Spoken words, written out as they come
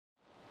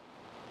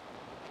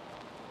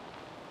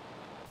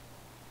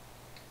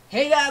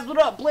Hey guys, what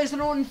up?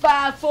 Blazing on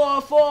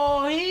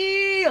 544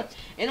 here,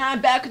 and I'm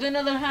back with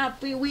another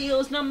Happy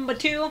Wheels number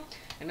 2.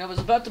 And I was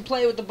about to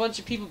play with a bunch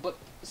of people, but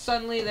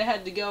suddenly they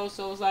had to go,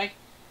 so I was like,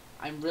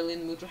 I'm really in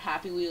the mood for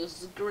Happy Wheels.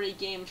 It's a great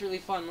game. It's really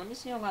fun. Let me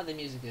see how loud the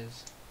music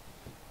is.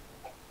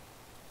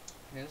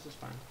 Okay, this is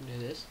fine. I can do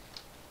this.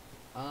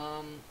 No,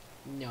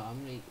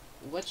 I'm gonna.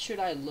 What should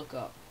I look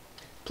up?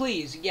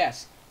 Please,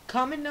 yes.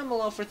 Comment down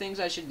below for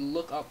things I should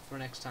look up for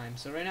next time.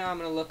 So right now I'm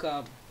gonna look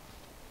up,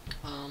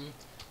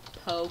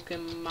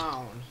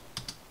 Pokemon.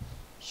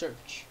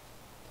 Search.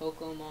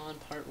 Pokemon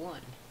Part 1.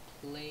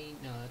 Play.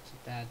 No, that's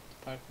a bad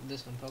part.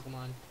 This one.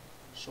 Pokemon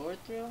Short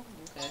Thrill?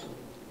 Okay.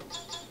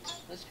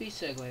 Let's be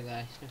Segway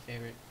guy. He's my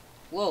favorite.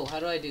 Whoa, how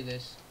do I do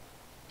this?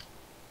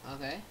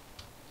 Okay.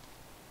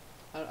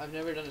 I've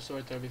never done a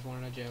sword throw before,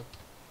 no joke.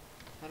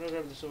 How do I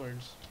grab the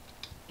swords?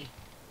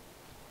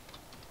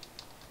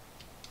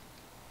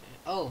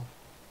 Oh.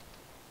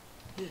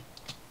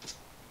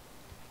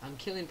 I'm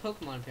killing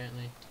Pokemon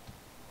apparently.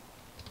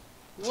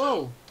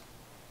 Whoa!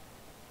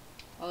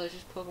 Oh, there's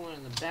just Pokemon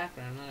in the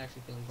background. I'm not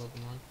actually killing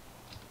Pokemon.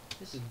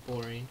 This is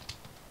boring.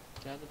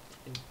 Grab the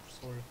freaking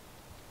sword.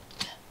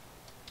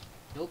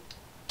 Nope.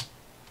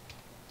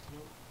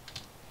 Nope.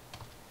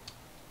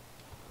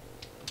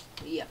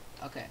 Yeah.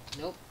 Okay.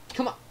 Nope.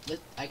 Come on.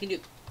 I can do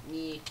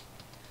me.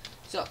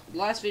 So,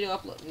 last video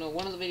upload. No,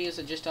 one of the videos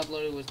I just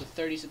uploaded was the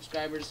 30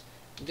 subscribers.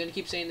 I'm gonna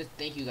keep saying this.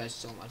 Thank you guys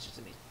so much. It's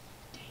amazing.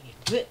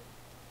 Dang it.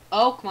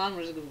 Oh, come on.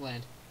 Where's it gonna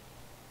land?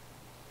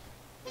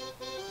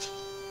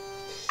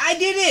 I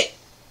did it!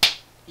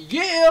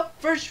 Yeah!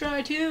 First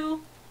try,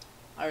 too!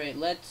 Alright,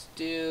 let's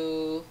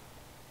do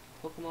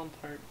Pokemon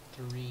Part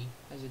 3.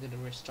 How's it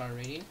gonna star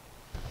rating?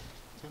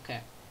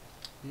 Okay.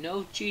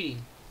 No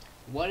cheating.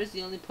 What is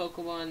the only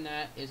Pokemon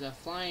that is a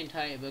flying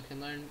type but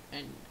can learn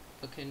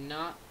but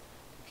cannot?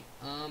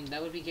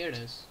 That would be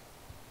Gyarados.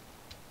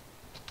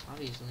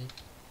 Obviously.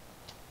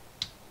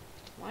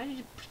 Why did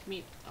you put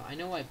me? Oh, I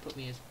know why it put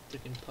me as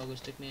freaking Pogo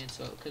Stick Man.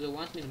 So, because it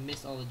wants me to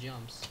miss all the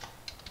jumps.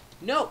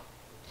 No.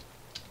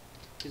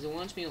 Because it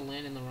wants me to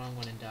land in the wrong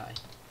one and die.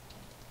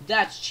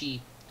 That's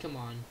cheap. Come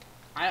on.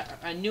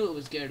 I knew it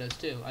was Gyarados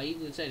too. I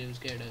even said it was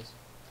Gyarados.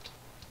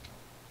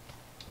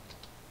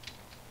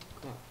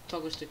 Come on.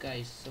 Pogo Stick guy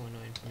is so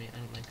annoying for me. I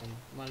don't like him.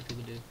 A lot of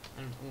people do.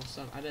 I don't.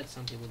 Well, I bet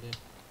some people do.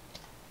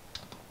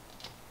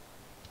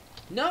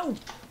 No.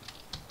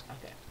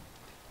 Okay.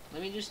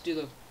 Let me just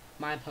do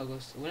my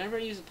Pogo Stick. Whenever I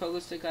use a Pogo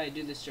Stick guy, I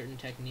do this certain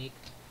technique.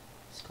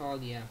 It's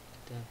called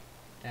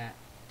that.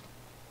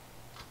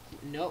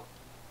 Nope.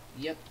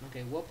 Yep.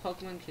 Okay. What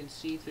Pokemon can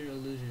see through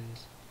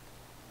illusions?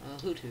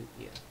 Hoot.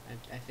 Yeah.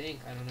 I think.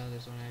 I don't know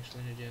this one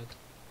actually. No joke.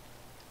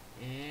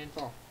 And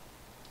fall.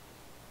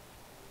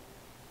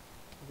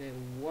 Okay.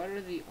 What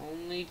are the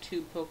only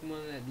two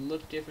Pokemon that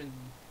look different?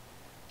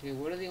 Okay.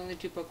 What are the only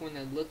two Pokemon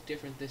that look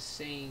different? The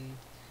same.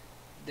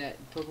 The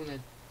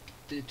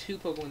two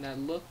Pokemon that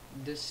look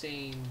the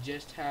same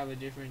just have a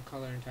different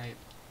color and type.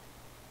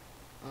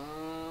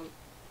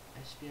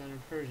 Espeon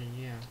and Persian.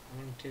 Yeah. I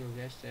want to take a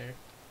guess there.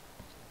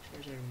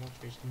 Charizard and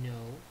Moltres,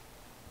 no.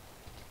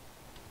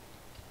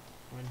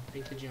 Come on,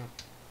 make the jump.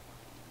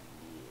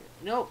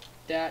 Yeah. Nope,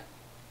 that.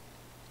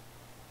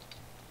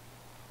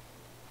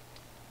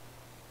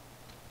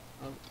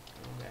 Oh,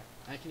 okay.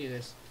 I can do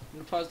this. I'm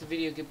gonna pause the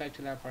video, get back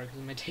to that part, because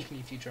it might take me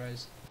a few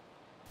tries.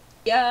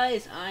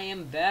 Guys, I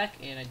am back,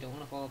 and I don't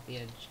want to fall off the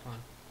edge. Come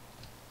on.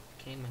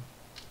 Come on.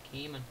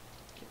 Come on.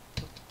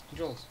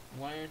 Controls,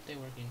 why aren't they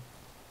working?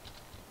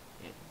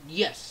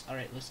 Yes!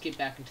 Alright, let's get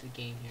back into the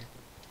game here.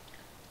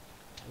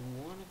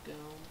 I want to go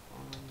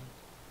on.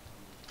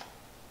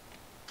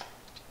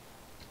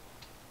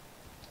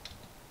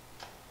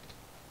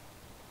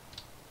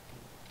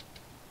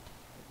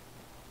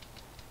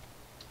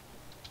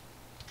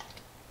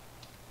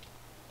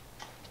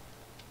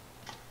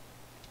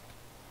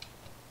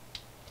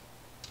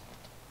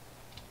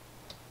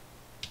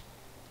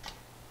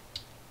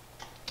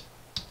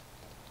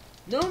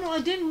 No, I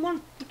didn't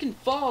want to freaking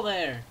fall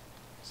there.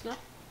 It's not.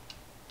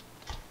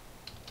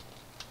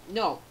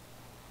 No.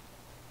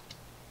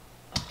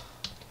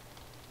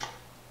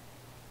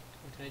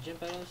 Can I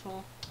jump out of this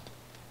hole?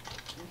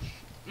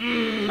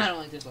 I don't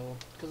like this level.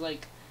 Because,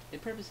 like, they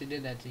purposely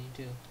did that to you,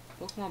 too.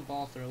 Pokemon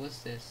Ball Throw,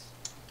 what's this?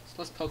 It's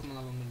less Pokemon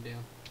level I'm gonna do.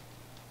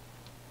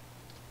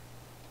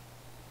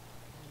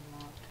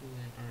 Unlock to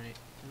win. Alright,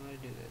 how do I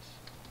do this?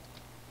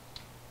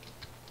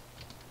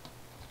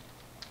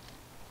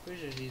 Pretty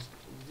sure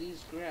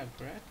these grab,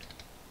 correct?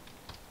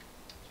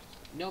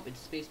 Nope,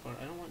 it's spacebar.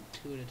 I don't want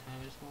two at a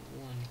time, I just want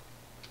one.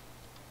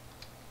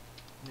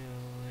 No,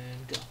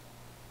 and go.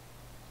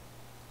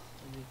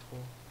 That'd be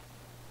cool.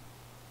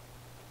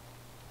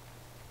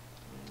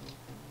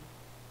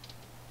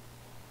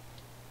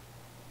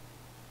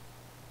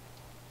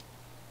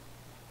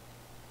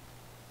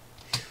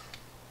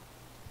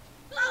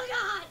 Oh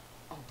god!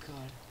 Oh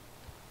god.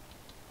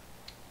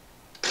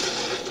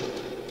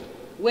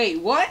 Wait,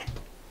 what?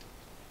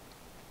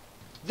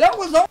 That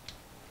was all.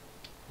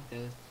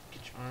 Okay, let's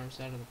get your arms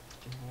out of the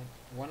freaking hole.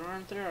 One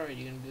arm throw? Alright,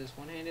 you're gonna do this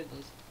one-handed?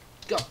 Let's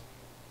go!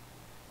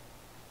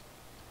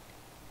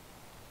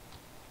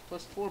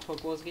 Plus 4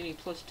 Pokeballs, give me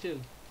plus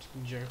 2.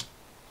 Jerk.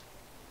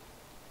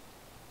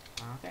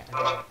 Okay, I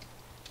got it.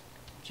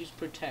 Choose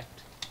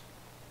protect.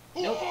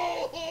 Nope.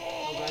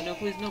 Oh god, no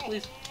please, no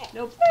please.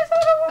 No please,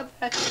 I don't want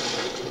that.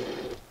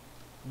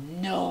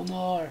 No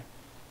more.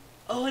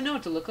 Oh, I know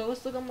what to look at.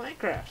 Let's look at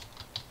Minecraft.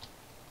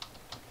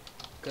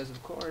 Because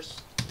of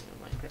course, you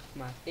know, Minecraft's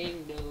my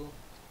thing though.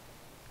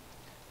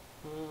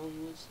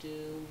 Let's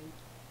do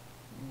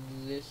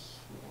this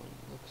one.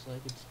 Looks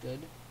like it's good.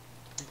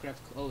 Minecraft,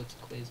 oh, it's a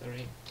quiz,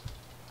 alright.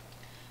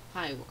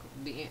 Hi, welcome.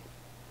 The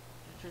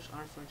answers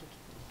are for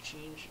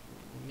change,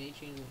 may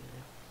change.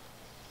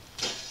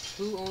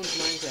 Who owns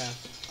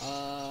Minecraft?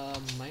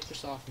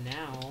 Microsoft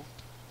now.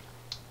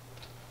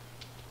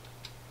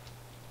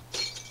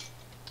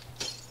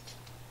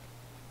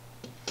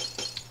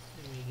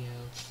 There we go.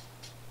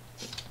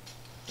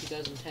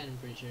 2010, I'm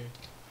pretty sure.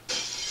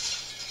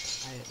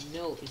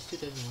 No, it's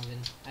 2011,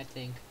 I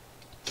think.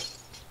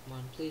 Come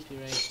on, please be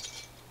right.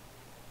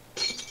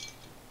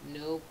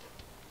 Nope.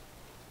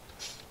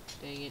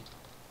 Dang it.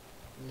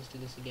 Let's do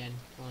this again.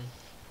 Come on.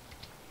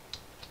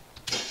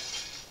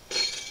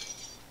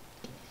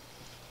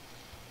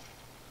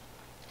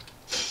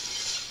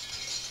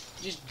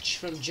 Just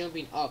from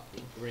jumping up,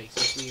 it breaks.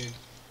 It's weird.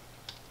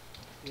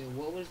 Yeah,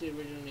 what was the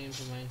original name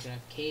for Minecraft?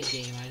 Cave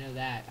Game. I know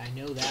that. I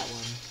know that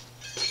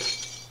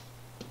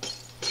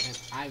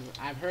one.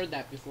 I've heard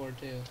that before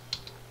too.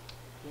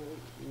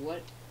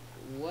 What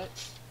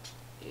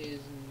is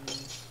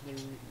the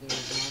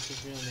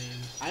monster's real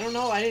name? I don't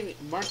know. I didn't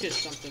Marcus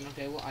something.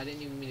 Okay, well I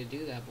didn't even mean to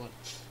do that. But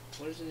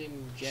what is the name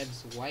of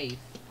Jeb's wife?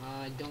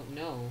 I don't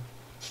know.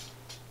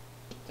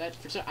 That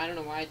for some, I don't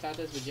know why I thought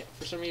this, but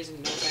for some reason,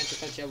 no offense, I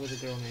thought Jeb was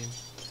a girl name.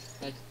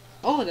 Like,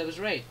 oh, that was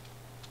right.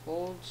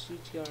 Hold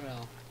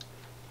CTRL.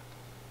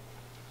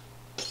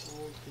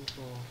 Hold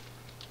control.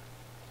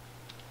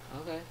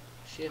 Okay,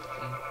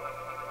 shifting.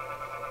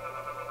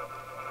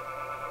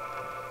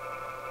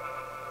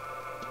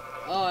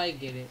 Oh, I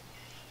get it.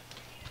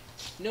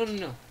 No, no,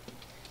 no.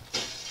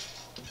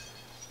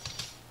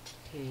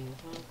 Okay,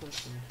 final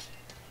question.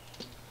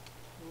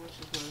 How much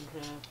does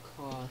Minecraft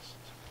cost?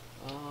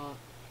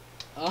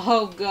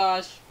 Oh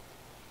gosh.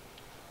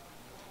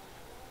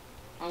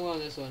 I'm going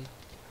this one.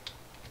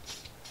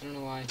 I don't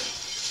know why. I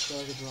feel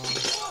like it's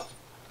wrong.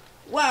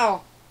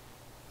 Wow!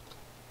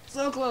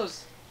 So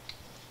close!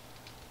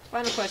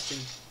 Final question.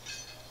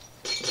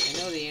 I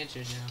know the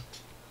answers now.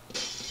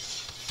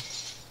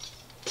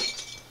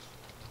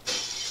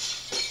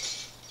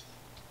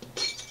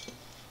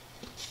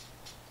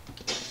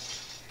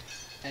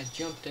 At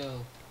jump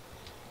though.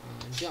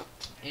 Jump.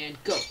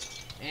 And go.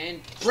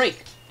 And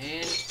break.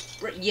 And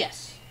break.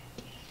 Yes!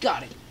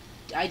 Got it!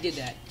 I did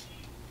that.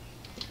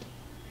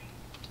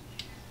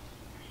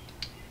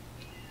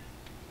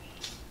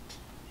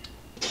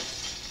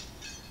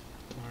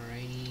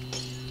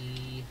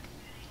 Alrighty.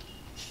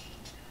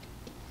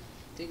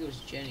 I think it was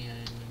Jenny I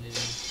didn't do.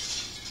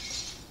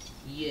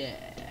 Yeah.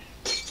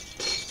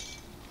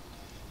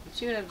 Let's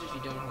see what happens if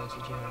you don't hold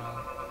CTR at all.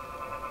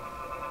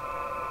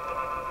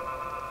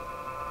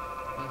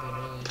 Nothing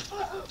really.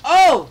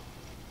 Oh!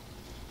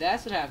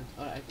 That's what happened.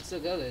 Oh, I can still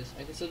go this.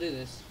 I can still do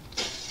this.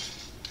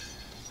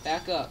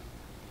 Back up.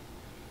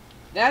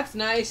 That's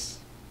nice.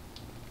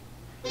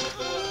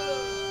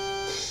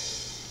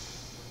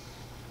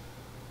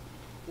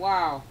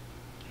 Wow.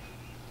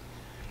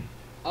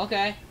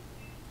 Okay.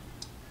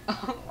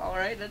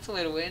 Alright, that's a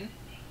way to win.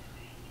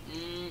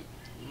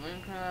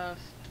 Minecraft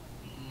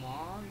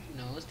mod?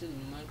 No, let's do the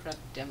Minecraft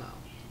demo.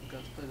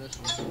 Let's play this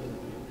one.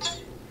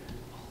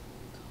 Oh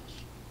gosh.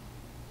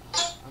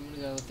 I'm gonna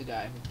go with the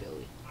guy with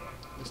Billy.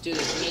 Let's do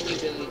this. Me and you,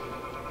 Billy.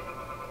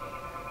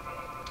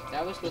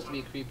 That was supposed to be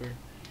a creeper.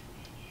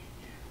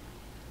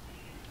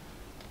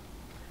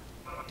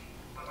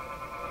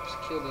 Just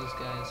kill those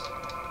guys.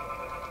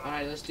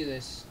 Alright, let's do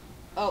this.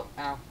 Oh,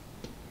 ow.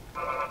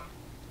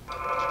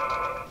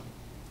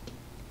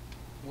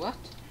 What?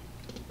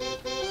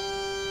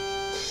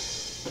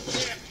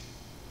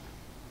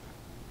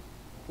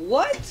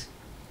 What?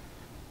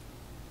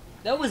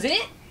 That was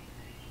it?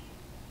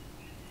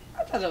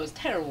 I thought that was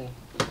terrible.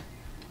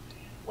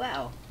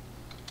 Wow.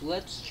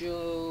 Let's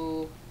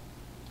do...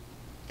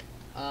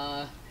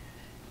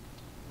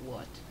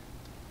 what?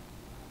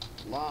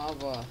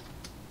 Lava.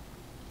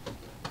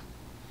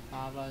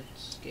 Lava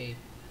escape.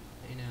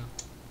 I know.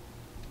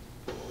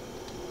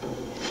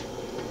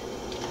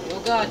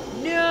 Oh god.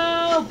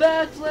 No!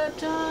 Backflip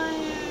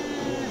time!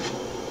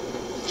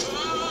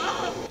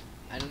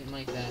 I didn't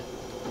like that.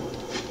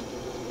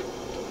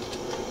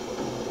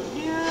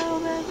 No!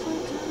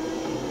 Backflip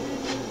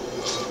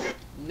time!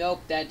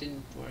 Nope, that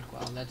didn't work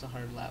well. That's a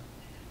hard lap.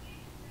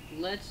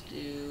 Let's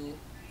do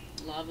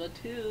lava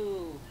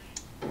 2.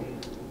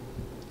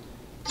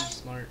 Be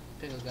smart.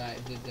 Pick a guy,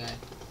 a good guy.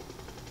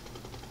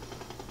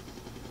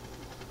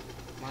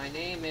 My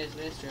name is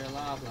Mr.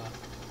 Lava.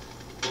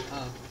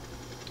 Oh.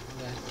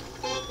 Okay.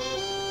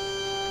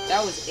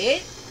 That was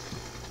it?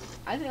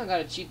 I think I got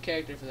a cheap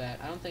character for that.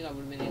 I don't think I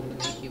would have been able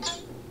to make you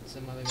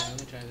some other guy. Let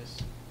me try this.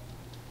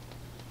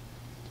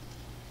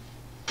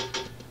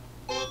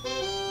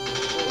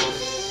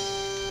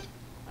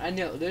 I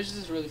know. There's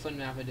this really fun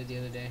map I did the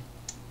other day.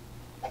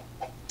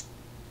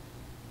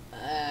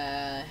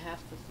 I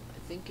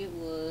think it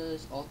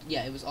was.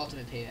 Yeah, it was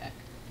Ultimate Payback.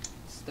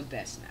 It's the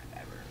best map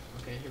ever.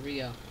 Okay, here we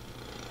go.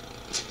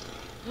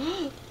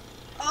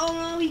 Oh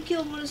no, he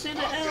killed one of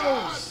Santa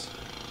elves!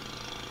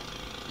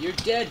 You're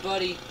dead,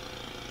 buddy.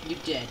 You're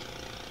dead.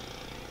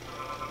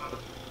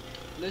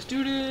 Let's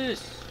do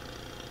this!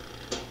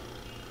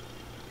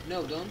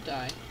 No, don't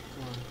die.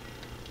 Come on.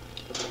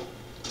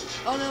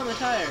 Oh no, my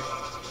tire!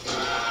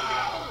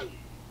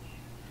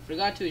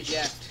 Forgot to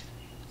eject.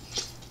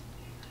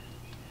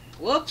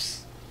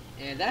 Whoops!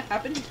 And that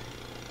happened.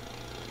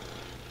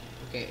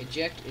 Okay,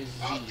 eject is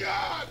Z. Oh,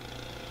 God.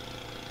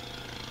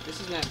 This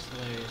is not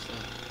hilarious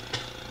though.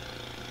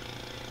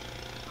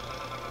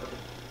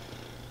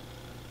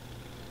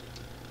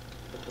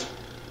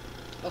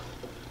 Oh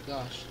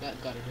gosh,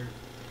 that gotta hurt.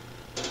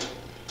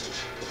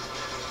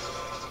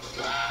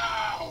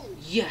 No!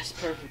 Yes,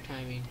 perfect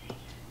timing.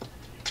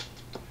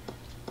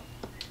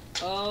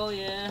 Oh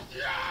yeah.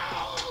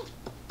 No!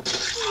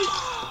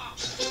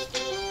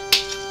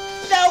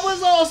 That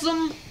was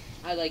awesome!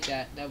 I like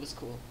that. That was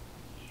cool.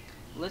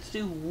 Let's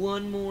do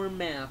one more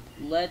map.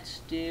 Let's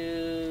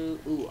do...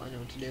 Ooh, I know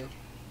what to do.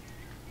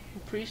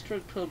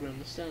 Prehistoric program.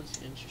 This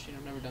sounds interesting.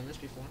 I've never done this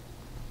before.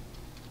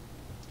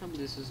 I believe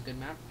this is a good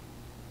map.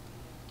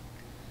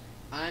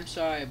 I'm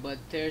sorry, but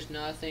there's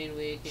nothing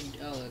we can...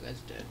 Oh, that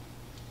guy's dead.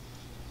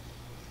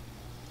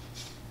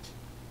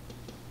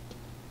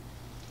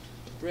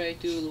 Break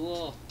through the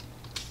wall.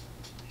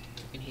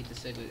 I can hate the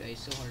segue.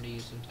 It's so hard to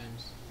use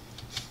sometimes.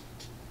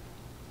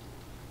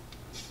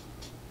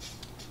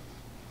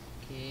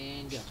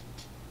 Can go.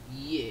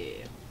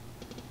 Yeah.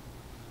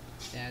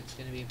 That's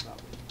gonna be a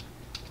problem.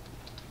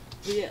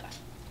 Yeah.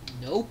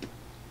 Nope.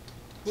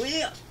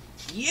 Yeah.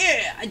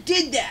 Yeah, I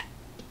did that.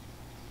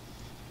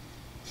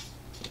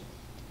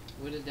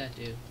 What did that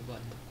do? The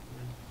button.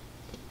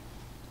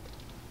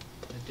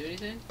 Did that do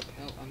anything?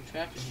 Oh, I'm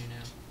trapped in here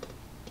now.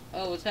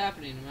 Oh, what's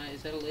happening?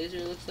 Is that a laser?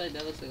 It looks like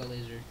that looks like a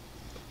laser.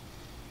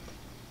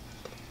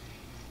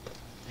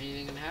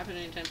 Anything gonna happen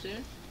anytime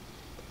soon?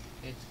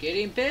 It's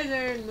getting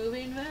bigger and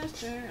moving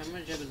faster. I'm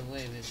gonna jump in the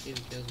way of it, see if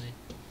it kills me.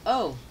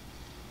 Oh!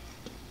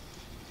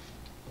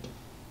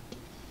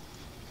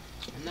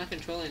 I'm not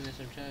controlling this.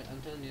 I'm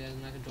telling you guys,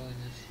 I'm not controlling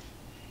this.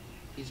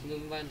 He's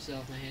moving by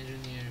himself. My hands are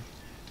in the air.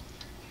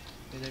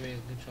 Okay, there we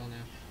go. Control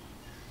now.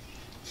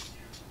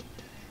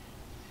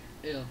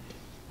 Ew.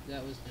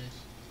 That was nice.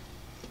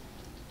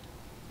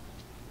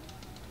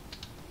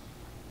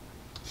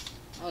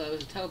 Oh, that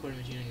was a teleporting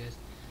machine, I guess.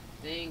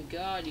 Thank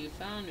God you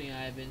found me.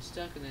 I've been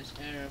stuck in this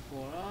era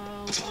for...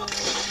 Oh,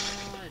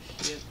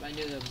 gosh. Yep, I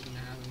knew that was going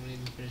to happen when you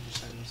didn't finish your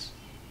sentence.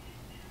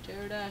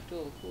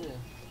 Pterodactyl, cool.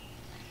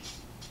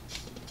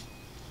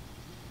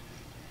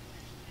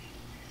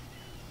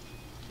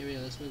 Here we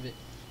go, let's move it.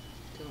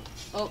 Come on.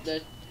 Oh,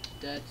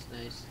 that's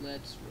nice.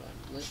 Let's run.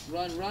 Let's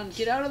run.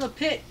 Get out of the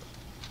pit!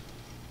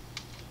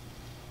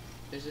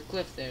 There's a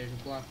cliff there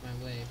to block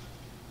my way.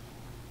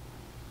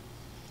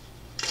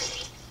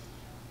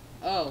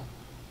 Oh.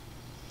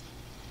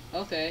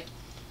 Okay.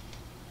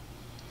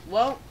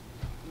 Well,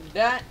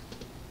 that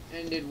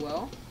ended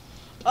well.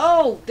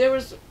 Oh, there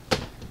was...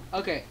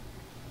 Okay.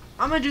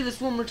 I'm gonna do this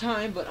one more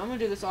time, but I'm gonna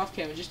do this off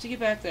camera just to get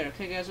back there.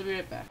 Okay, guys, I'll be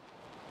right back.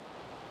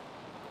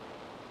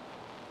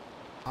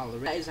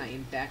 Alright, guys, I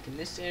am back in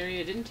this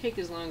area. It didn't take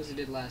as long as it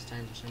did last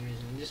time for some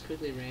reason. I just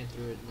quickly ran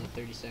through it in like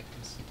 30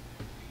 seconds.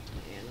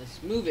 And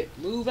let's move it.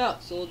 Move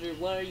out, soldier.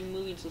 Why are you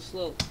moving so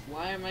slow?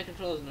 Why are my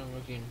controls not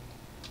working?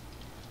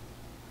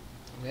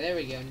 Okay, there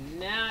we go.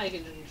 Now I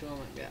can control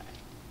my guy.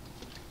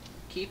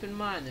 Keep in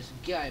mind, this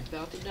guy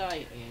about to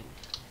die again.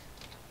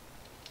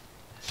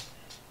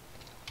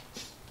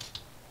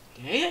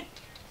 Dang it!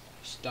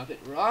 Stop it,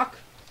 rock!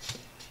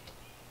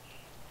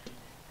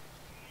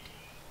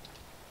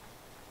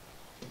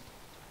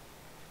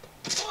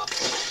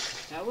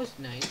 That was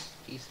nice,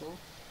 peaceful.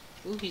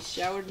 Ooh, he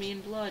showered me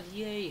in blood,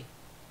 yay!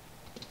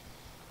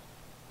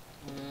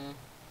 We're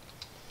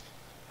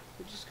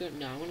just gonna...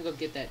 No, I wanna go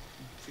get that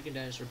freaking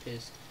dinosaur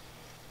pissed.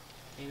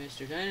 Hey,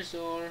 Mr.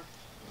 Dinosaur,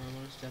 I'm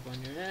gonna step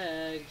on your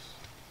legs.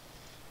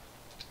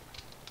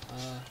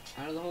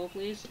 Out of the hole,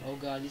 please. Oh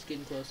god, he's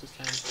getting close this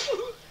time.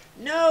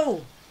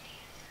 No!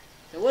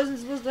 That wasn't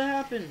supposed to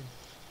happen.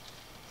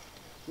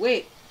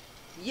 Wait.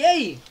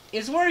 Yay!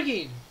 It's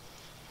working!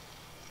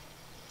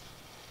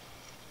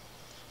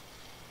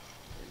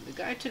 The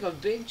guy took a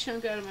big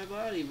chunk out of my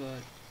body,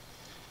 but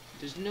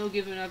there's no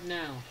giving up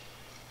now.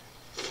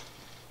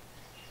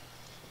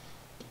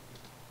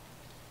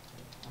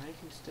 I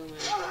can still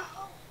manage.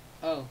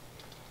 Oh.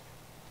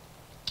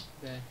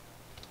 Okay.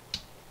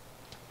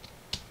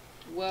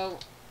 Well,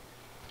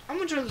 I'm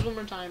gonna try this one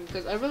more time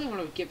because I really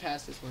want to get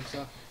past this one.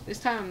 So this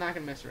time I'm not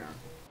gonna mess around.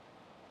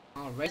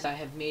 Alright, I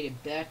have made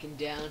it back and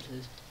down to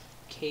this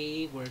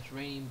cave where it's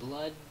raining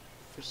blood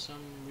for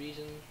some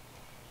reason.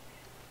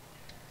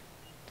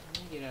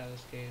 Let me get out of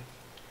this cave.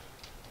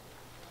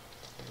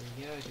 There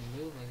we go, I can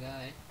move my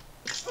guy.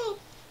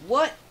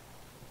 What?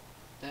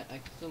 That I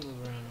can still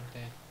move around,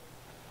 okay.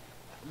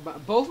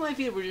 Both my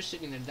feet were just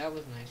sitting there. That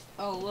was nice.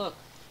 Oh, look.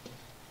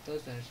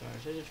 Those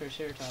dinosaurs. There's a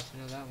Triceratops.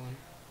 I know that one.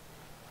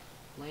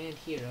 Land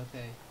here.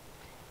 Okay.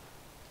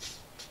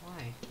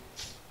 Why?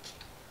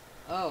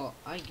 Oh,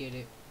 I get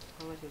it.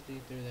 How am I supposed to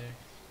get through there?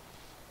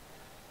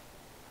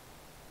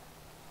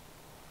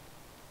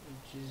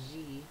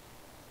 Z.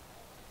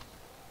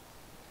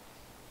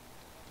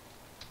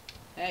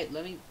 Hey,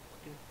 let me...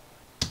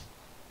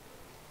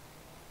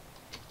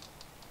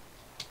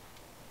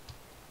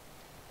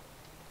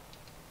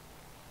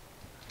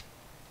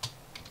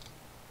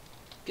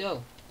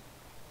 Go.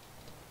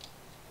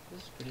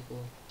 This is pretty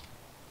cool.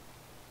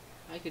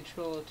 I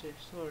control a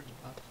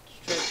Triceratops.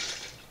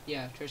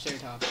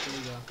 Here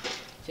we go.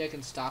 See, I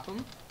can stop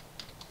him,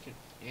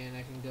 and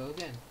I can go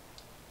again.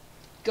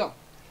 Go.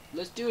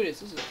 Let's do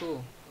this. This is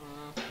cool.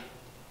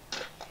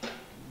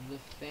 The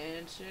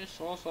fancy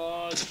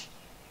sausage.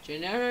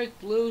 Generic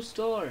blue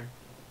store.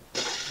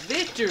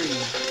 Victory.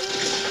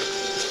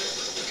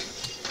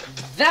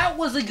 That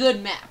was a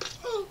good map.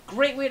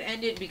 Great way to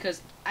end it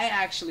because I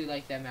actually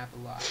like that map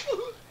a lot.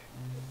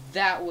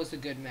 That was a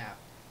good map.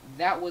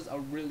 That was a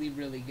really,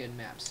 really good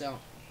map. So,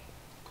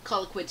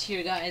 call it quits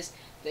here, guys.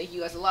 Thank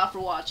you guys a lot for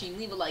watching.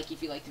 Leave a like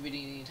if you like the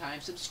video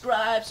anytime.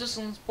 Subscribe, show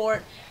some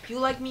support. If you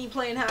like me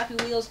playing Happy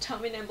Wheels, tell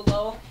me down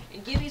below.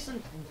 And give me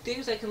some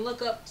things I can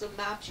look up, some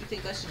maps you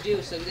think I should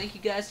do. So, thank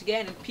you guys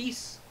again, and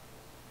peace.